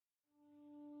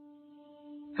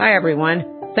Hi, everyone.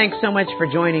 Thanks so much for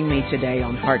joining me today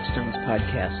on Heartstone's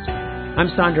podcast.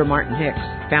 I'm Sandra Martin Hicks,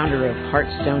 founder of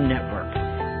Heartstone Network.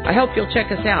 I hope you'll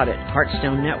check us out at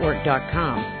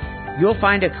heartstonenetwork.com. You'll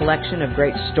find a collection of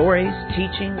great stories,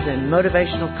 teachings, and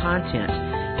motivational content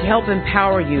to help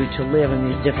empower you to live in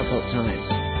these difficult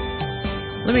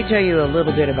times. Let me tell you a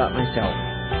little bit about myself.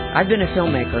 I've been a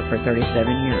filmmaker for 37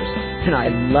 years, and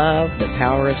I love the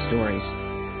power of stories.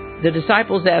 The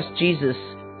disciples asked Jesus,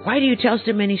 "Why do you tell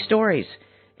so many stories?"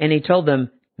 And he told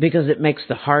them, "Because it makes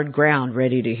the hard ground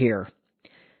ready to hear."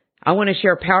 I want to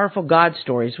share powerful God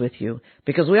stories with you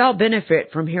because we all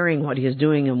benefit from hearing what he is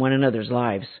doing in one another's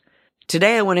lives.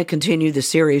 Today I want to continue the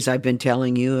series I've been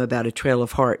telling you about A Trail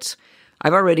of Hearts.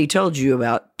 I've already told you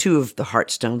about 2 of the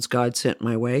heartstones God sent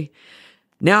my way.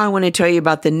 Now I want to tell you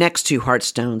about the next 2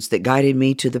 heartstones that guided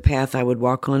me to the path I would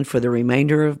walk on for the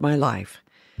remainder of my life.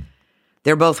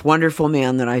 They're both wonderful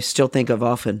men that I still think of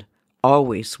often,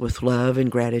 always with love and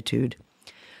gratitude.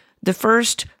 The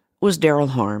first was Daryl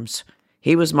Harms.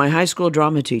 He was my high school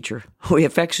drama teacher. We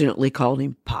affectionately called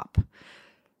him Pop.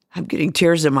 I'm getting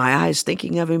tears in my eyes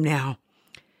thinking of him now.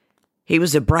 He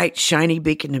was a bright, shiny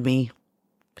beacon to me.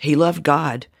 He loved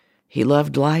God, he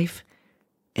loved life,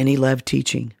 and he loved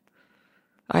teaching.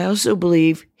 I also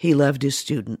believe he loved his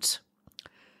students.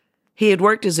 He had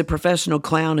worked as a professional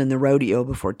clown in the rodeo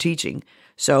before teaching,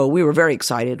 so we were very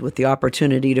excited with the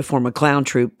opportunity to form a clown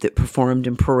troupe that performed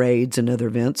in parades and other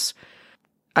events.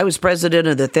 I was president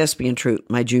of the thespian troupe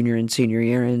my junior and senior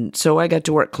year, and so I got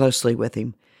to work closely with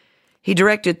him. He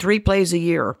directed 3 plays a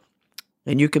year,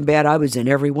 and you can bet I was in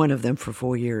every one of them for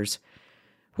 4 years.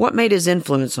 What made his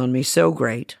influence on me so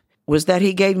great was that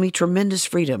he gave me tremendous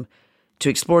freedom to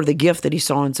explore the gift that he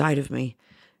saw inside of me.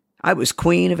 I was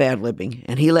queen of ad-libbing,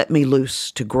 and he let me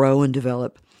loose to grow and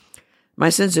develop. My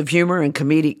sense of humor and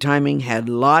comedic timing had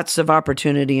lots of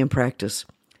opportunity and practice.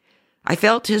 I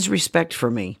felt his respect for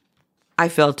me. I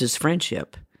felt his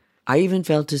friendship. I even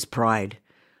felt his pride.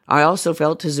 I also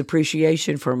felt his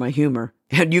appreciation for my humor,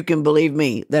 and you can believe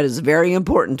me, that is very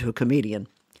important to a comedian.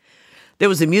 There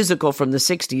was a musical from the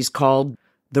 60s called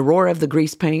The Roar of the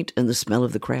Grease Paint and the Smell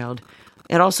of the Crowd.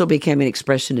 It also became an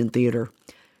expression in theater.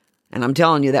 And I'm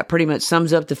telling you, that pretty much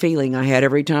sums up the feeling I had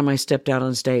every time I stepped out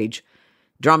on stage.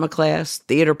 Drama class,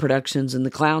 theater productions, and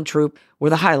the clown troupe were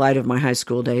the highlight of my high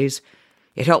school days.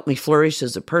 It helped me flourish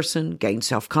as a person, gain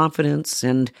self-confidence,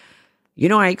 and,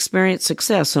 I experienced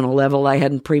success on a level I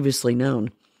hadn't previously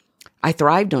known. I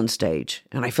thrived on stage,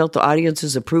 and I felt the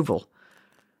audience's approval.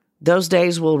 Those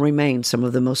days will remain some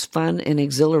of the most fun and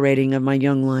exhilarating of my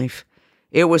young life.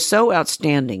 It was so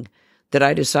outstanding that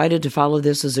I decided to follow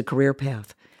this as a career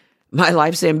path. My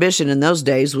life's ambition in those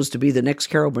days was to be the next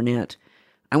Carol Burnett.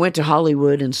 I went to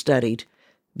Hollywood and studied,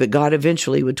 but God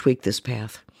eventually would tweak this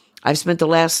path. I've spent the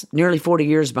last nearly 40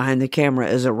 years behind the camera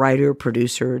as a writer,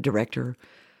 producer, director,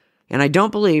 and I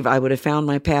don't believe I would have found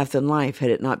my path in life had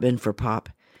it not been for Pop.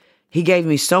 He gave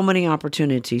me so many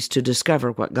opportunities to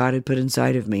discover what God had put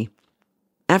inside of me.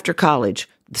 After college,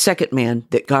 the second man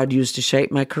that God used to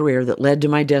shape my career that led to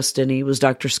my destiny was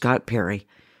Dr. Scott Perry.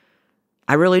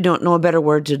 I really don't know a better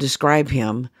word to describe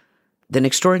him than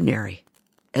extraordinary.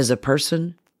 As a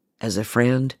person, as a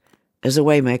friend, as a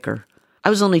waymaker. I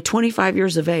was only 25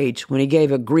 years of age when he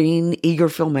gave a green, eager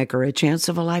filmmaker a chance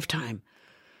of a lifetime.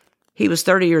 He was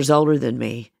 30 years older than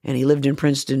me, and he lived in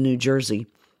Princeton, New Jersey.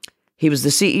 He was the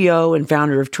CEO and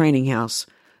founder of Training House,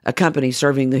 a company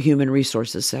serving the human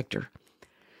resources sector.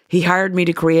 He hired me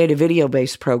to create a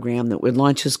video-based program that would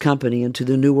launch his company into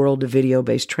the new world of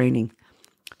video-based training.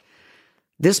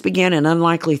 This began an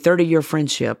unlikely 30-year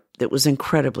friendship that was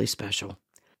incredibly special.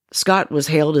 Scott was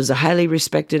hailed as a highly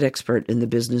respected expert in the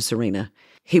business arena.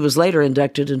 He was later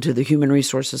inducted into the Human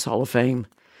Resources Hall of Fame.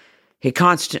 He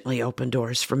constantly opened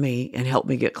doors for me and helped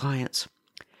me get clients.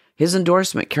 His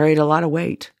endorsement carried a lot of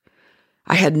weight.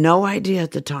 I had no idea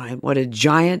at the time what a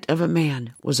giant of a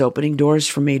man was opening doors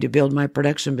for me to build my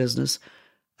production business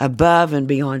above and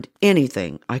beyond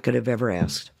anything I could have ever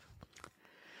asked.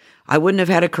 I wouldn't have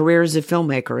had a career as a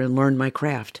filmmaker and learned my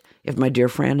craft if my dear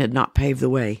friend had not paved the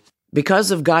way.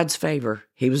 Because of God's favor,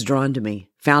 he was drawn to me,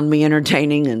 found me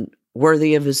entertaining and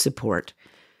worthy of his support.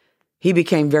 He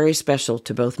became very special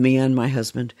to both me and my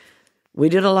husband. We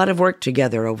did a lot of work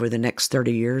together over the next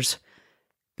 30 years.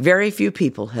 Very few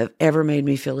people have ever made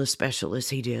me feel as special as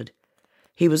he did.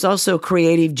 He was also a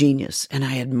creative genius, and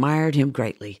I admired him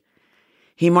greatly.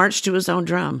 He marched to his own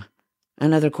drum,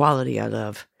 another quality I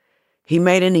love. He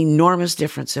made an enormous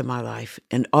difference in my life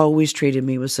and always treated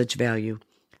me with such value.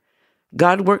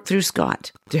 God worked through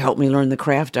Scott to help me learn the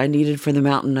craft I needed for the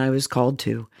mountain I was called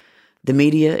to, the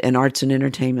media and arts and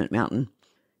entertainment mountain.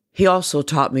 He also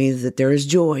taught me that there is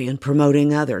joy in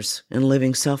promoting others and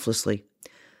living selflessly.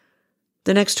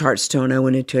 The next heartstone I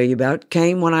want to tell you about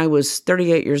came when I was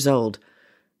 38 years old.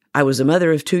 I was a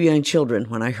mother of 2 young children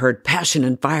when I heard passion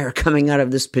and fire coming out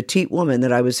of this petite woman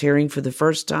that I was hearing for the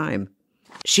first time.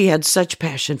 She had such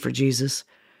passion for Jesus.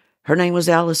 Her name was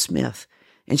Alice Smith,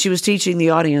 and she was teaching the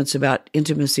audience about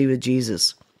intimacy with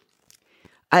Jesus.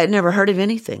 I had never heard of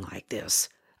anything like this.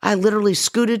 I literally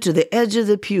scooted to the edge of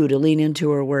the pew to lean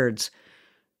into her words.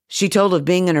 She told of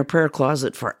being in her prayer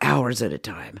closet for hours at a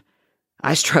time.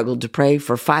 I struggled to pray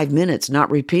for 5 minutes, not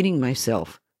repeating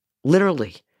myself.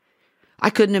 Literally. I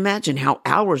couldn't imagine how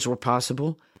hours were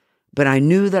possible, but I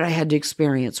knew that I had to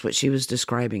experience what she was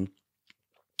describing.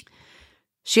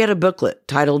 She had a booklet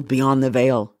titled Beyond the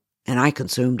Veil, and I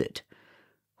consumed it.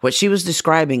 What she was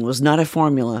describing was not a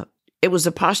formula. It was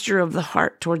a posture of the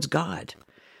heart towards God.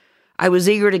 I was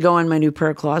eager to go in my new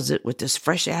prayer closet with this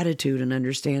fresh attitude and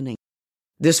understanding.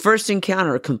 This first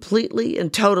encounter completely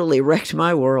and totally wrecked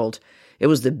my world. It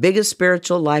was the biggest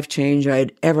spiritual life change I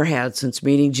had ever had since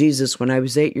meeting Jesus when I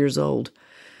was 8 years old.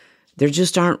 There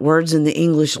just aren't words in the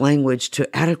English language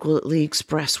to adequately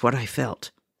express what I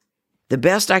felt. The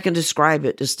best I can describe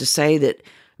it is to say that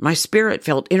my spirit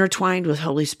felt intertwined with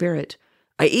Holy Spirit.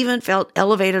 I even felt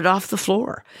elevated off the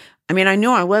floor. I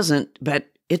knew I wasn't, but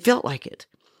it felt like it.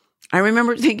 I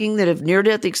remember thinking that if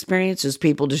near-death experiences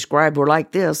people described were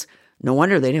like this, no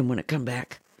wonder they didn't want to come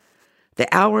back. The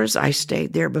hours I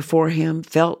stayed there before him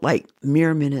felt like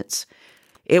mere minutes.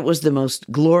 It was the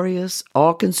most glorious,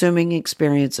 all-consuming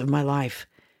experience of my life.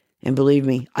 And believe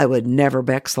me, I would never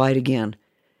backslide again.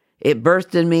 It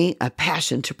birthed in me a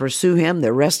passion to pursue him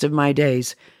the rest of my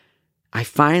days. I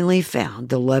finally found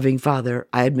the loving Father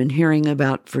I had been hearing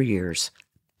about for years.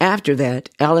 After that,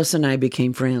 Alice and I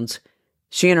became friends.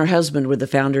 She and her husband were the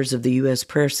founders of the U.S.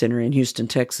 Prayer Center in Houston,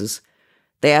 Texas.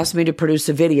 They asked me to produce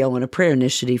a video on a prayer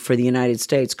initiative for the United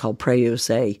States called Pray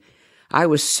USA. I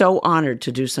was so honored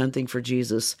to do something for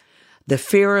Jesus. The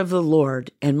fear of the Lord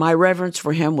and my reverence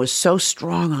for him was so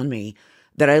strong on me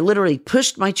that I literally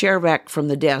pushed my chair back from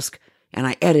the desk and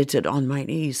I edited on my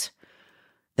knees.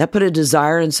 That put a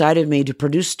desire inside of me to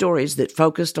produce stories that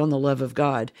focused on the love of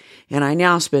God, and I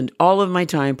now spend all of my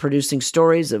time producing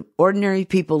stories of ordinary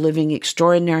people living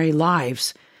extraordinary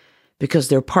lives because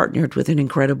they're partnered with an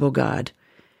incredible God.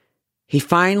 He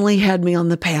finally had me on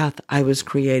the path I was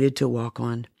created to walk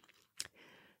on.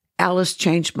 Alice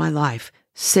changed my life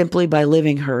simply by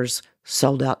living hers,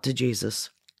 sold out to Jesus.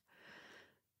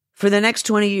 For the next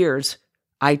 20 years,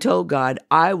 I told God,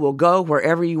 I will go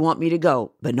wherever you want me to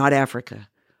go, but not Africa.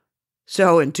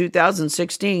 So in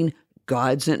 2016,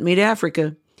 God sent me to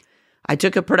Africa. I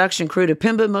took a production crew to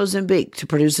Pemba, Mozambique to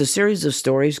produce a series of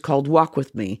stories called Walk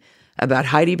With Me about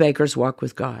Heidi Baker's walk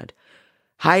with God.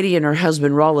 Heidi and her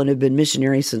husband Roland have been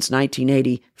missionaries since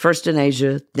 1980, first in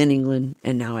Asia, then England,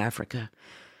 and now Africa.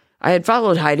 I had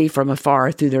followed Heidi from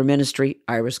afar through their ministry,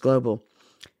 Iris Global.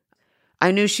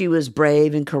 I knew she was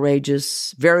brave and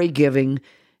courageous, very giving,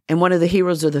 and one of the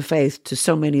heroes of the faith to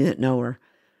so many that know her.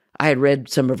 I had read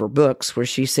some of her books where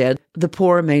she said, "The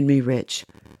poor made me rich."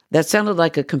 That sounded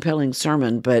like a compelling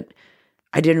sermon, but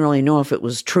I didn't really know if it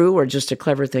was true or just a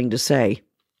clever thing to say.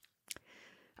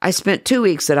 I spent 2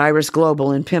 weeks at Iris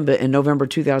Global in Pemba in November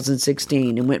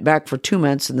 2016 and went back for 2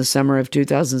 months in the summer of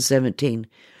 2017.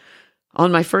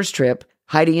 On my first trip,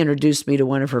 Heidi introduced me to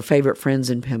one of her favorite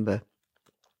friends in Pemba.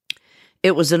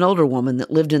 It was an older woman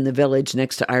that lived in the village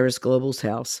next to Iris Global's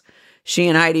house. She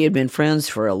and Heidi had been friends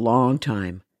for a long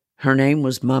time. Her name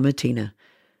was Mama Tina.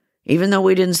 Even though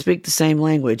we didn't speak the same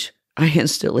language, I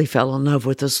instantly fell in love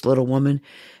with this little woman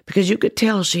because you could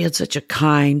tell she had such a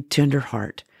kind, tender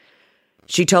heart.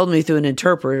 She told me through an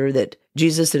interpreter that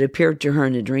Jesus had appeared to her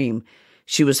in a dream.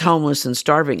 She was homeless and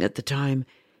starving at the time.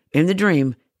 In the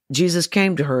dream, Jesus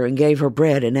came to her and gave her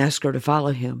bread and asked her to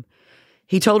follow him.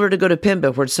 He told her to go to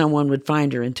Pemba where someone would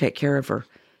find her and take care of her.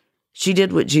 She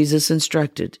did what Jesus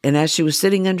instructed, and as she was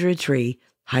sitting under a tree,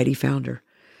 Heidi found her.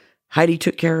 Heidi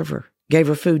took care of her, gave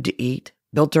her food to eat,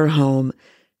 built her home,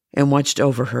 and watched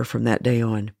over her from that day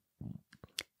on.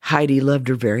 Heidi loved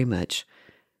her very much.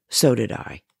 So did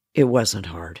I. It wasn't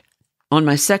hard. On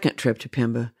my second trip to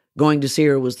Pemba, going to see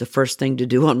her was the first thing to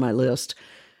do on my list.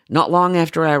 Not long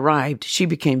after I arrived, she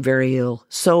became very ill,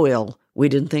 so ill we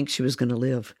didn't think she was going to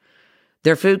live.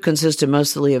 Their food consisted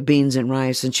mostly of beans and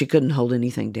rice, and she couldn't hold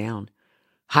anything down.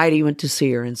 Heidi went to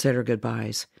see her and said her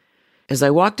goodbyes. As I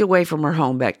walked away from her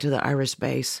home back to the Iris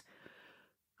base,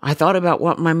 I thought about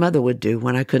what my mother would do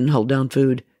when I couldn't hold down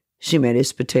food. She made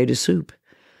us potato soup.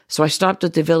 So I stopped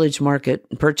at the village market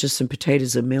and purchased some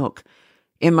potatoes and milk.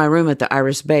 In my room at the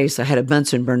Iris base, I had a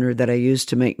Bunsen burner that I used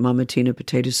to make Mama Tina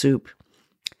potato soup.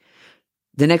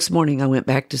 The next morning, I went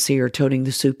back to see her toting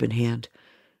the soup in hand.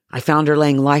 I found her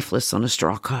laying lifeless on a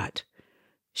straw cot.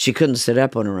 She couldn't sit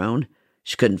up on her own.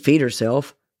 She couldn't feed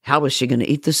herself. How was she going to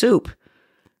eat the soup?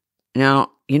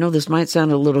 Now, this might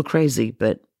sound a little crazy,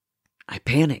 but I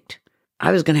panicked.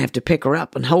 I was going to have to pick her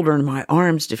up and hold her in my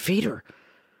arms to feed her.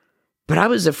 But I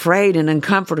was afraid and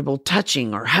uncomfortable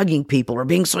touching or hugging people or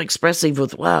being so expressive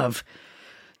with love.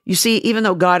 You see, even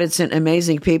though God had sent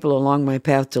amazing people along my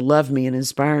path to love me and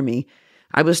inspire me,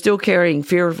 I was still carrying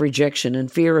fear of rejection and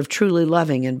fear of truly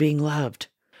loving and being loved.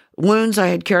 Wounds I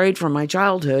had carried from my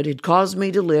childhood had caused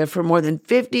me to live for more than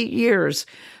 50 years,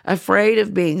 afraid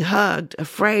of being hugged,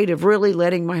 afraid of really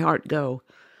letting my heart go.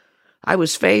 I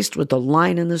was faced with a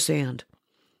line in the sand.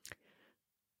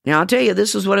 Now, I'll tell you,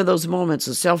 this was one of those moments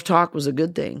that self-talk was a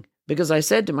good thing, because I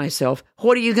said to myself,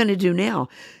 what are you going to do now?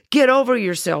 Get over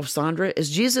yourself, Sandra. Is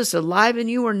Jesus alive in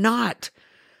you or not?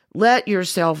 Let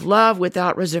yourself love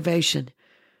without reservation.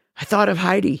 I thought of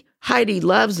Heidi. Heidi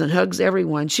loves and hugs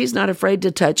everyone. She's not afraid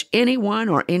to touch anyone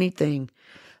or anything.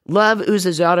 Love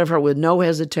oozes out of her with no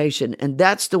hesitation, and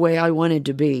that's the way I wanted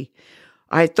to be.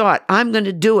 I thought, I'm going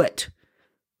to do it.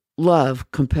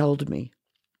 Love compelled me.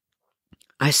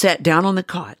 I sat down on the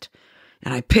cot,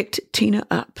 and I picked Tina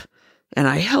up, and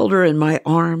I held her in my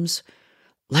arms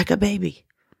like a baby,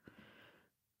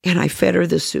 and I fed her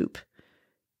the soup.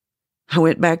 I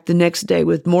went back the next day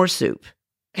with more soup,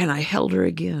 and I held her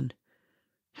again.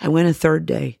 I went a third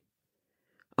day.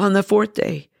 On the fourth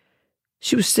day,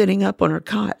 she was sitting up on her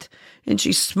cot, and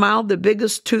she smiled the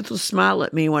biggest toothless smile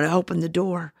at me when I opened the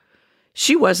door.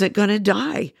 She wasn't going to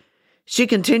die. She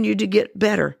continued to get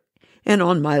better. And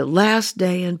on my last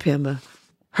day in Pima,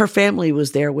 her family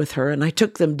was there with her, and I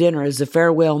took them dinner as a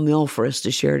farewell meal for us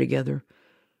to share together.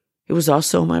 It was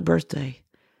also my birthday.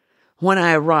 When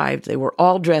I arrived, they were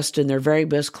all dressed in their very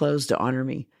best clothes to honor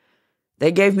me.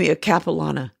 They gave me a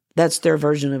capellana, that's their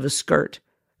version of a skirt,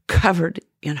 covered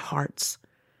in hearts.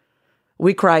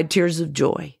 We cried tears of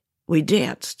joy. We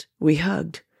danced. We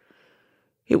hugged.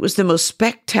 It was the most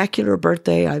spectacular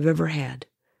birthday I've ever had.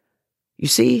 You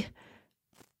see,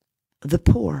 the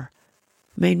poor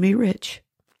made me rich.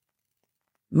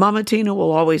 Mama Tina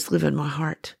will always live in my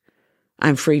heart.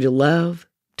 I'm free to love,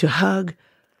 to hug,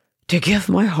 to give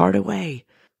my heart away.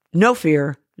 No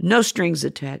fear, no strings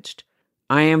attached.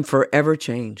 I am forever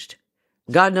changed.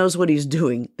 God knows what he's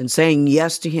doing, and saying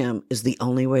yes to him is the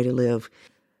only way to live.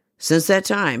 Since that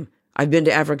time, I've been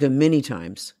to Africa many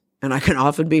times, and I can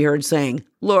often be heard saying,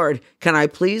 Lord, can I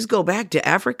please go back to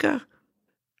Africa?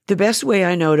 The best way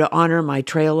I know to honor my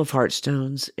trail of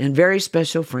heartstones and very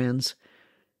special friends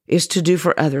is to do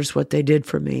for others what they did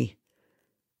for me.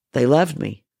 They loved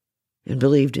me and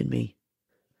believed in me.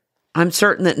 I'm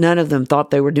certain that none of them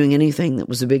thought they were doing anything that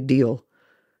was a big deal.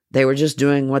 They were just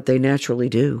doing what they naturally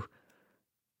do.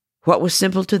 What was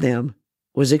simple to them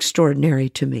was extraordinary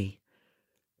to me.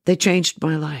 They changed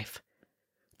my life.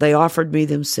 They offered me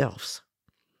themselves.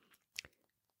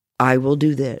 I will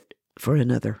do that for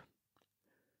another.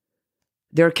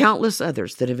 There are countless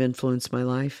others that have influenced my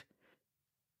life.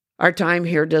 Our time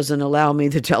here doesn't allow me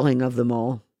the telling of them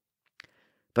all.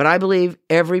 But I believe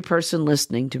every person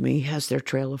listening to me has their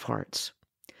trail of hearts.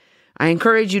 I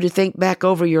encourage you to think back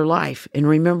over your life and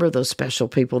remember those special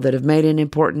people that have made an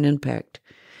important impact.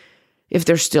 If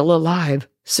they're still alive,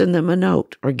 send them a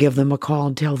note or give them a call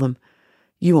and tell them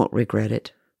you won't regret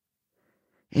it.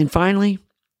 And finally,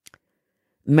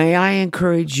 may I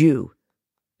encourage you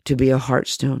to be a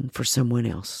heartstone for someone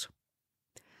else.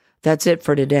 That's it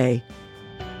for today.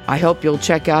 I hope you'll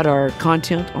check out our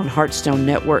content on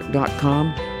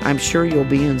heartstonenetwork.com. I'm sure you'll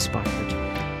be inspired.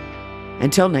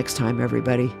 Until next time,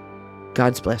 everybody,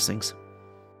 God's blessings.